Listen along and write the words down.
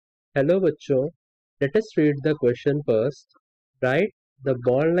Hello बच्चों, let us read the question first. Write the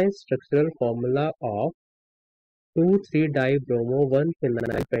bond-line structural formula of 2,3-dibromo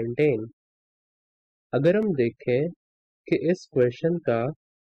 1-phenyl pentane. अगर हम देखें कि इस क्वेश्चन का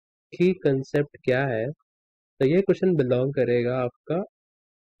की कंसेप्ट क्या है, तो ये क्वेश्चन बिलोंग करेगा आपका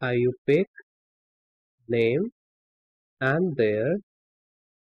IUPAC name and there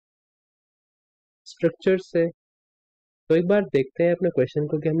structure से। तो एक बार देखते हैं अपने क्वेश्चन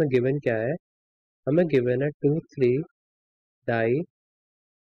को कि हमें गिवन क्या है। हमें गिवन है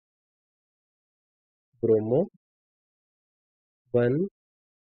 2,3-dibromo 1-phenyl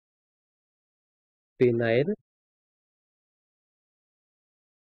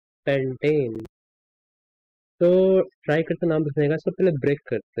पेंटेन। तो ट्राई करते नाम लिखने का। इसको पहले ब्रेक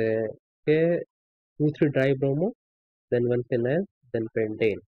करते हैं कि 2,3-डाइब्रोमो देन 1-phenyl देन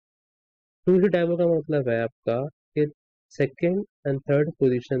पेंटेन। 2,3-डाइब्रो का मतलब है आपका कि सेकेंड एंड थर्ड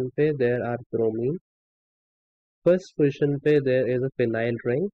पोजीशन पे there are bromine, first position पे there is a phenyl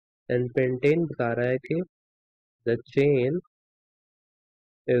ring and pentane बता रहा है कि the chain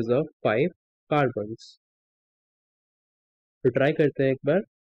is of 5 carbons. तो ट्राई करते हैं एक बार,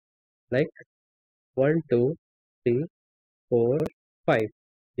 लाइक 1 2 3 4 5।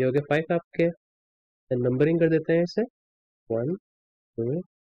 ये हो गए 5 आपके। नंबरिंग कर देते हैं इसे 1 2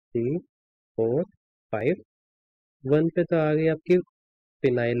 3 4 5। 1 पे तो आ गई आपकी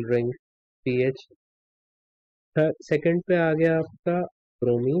फिनाइल रिंग पीएच, सेकंड पे आ गया आपका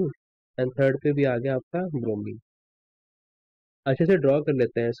ब्रोमीन एंड थर्ड पे भी आ गया आपका ब्रोमीन। अच्छे से ड्रॉ कर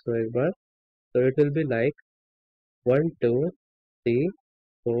लेते हैं इसको एक बार। तो it will be like 1 2 3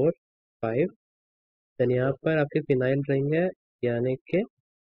 4 5। Then यहाँ पर आपकी फिनाइल रिंग है, यानी कि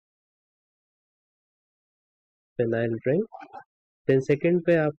फिनाइल रिंग। देन सेकंड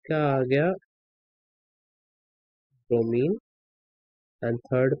पे आपका आ गया ब्रोमीन एंड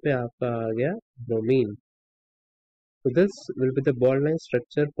थर्ड पे आपका आ गया bromine. So this will be the bond line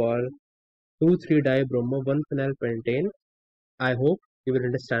structure for 2,3-dibromo 1-phenyl pentane. I hope you will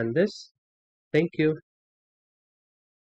understand this. Thank you.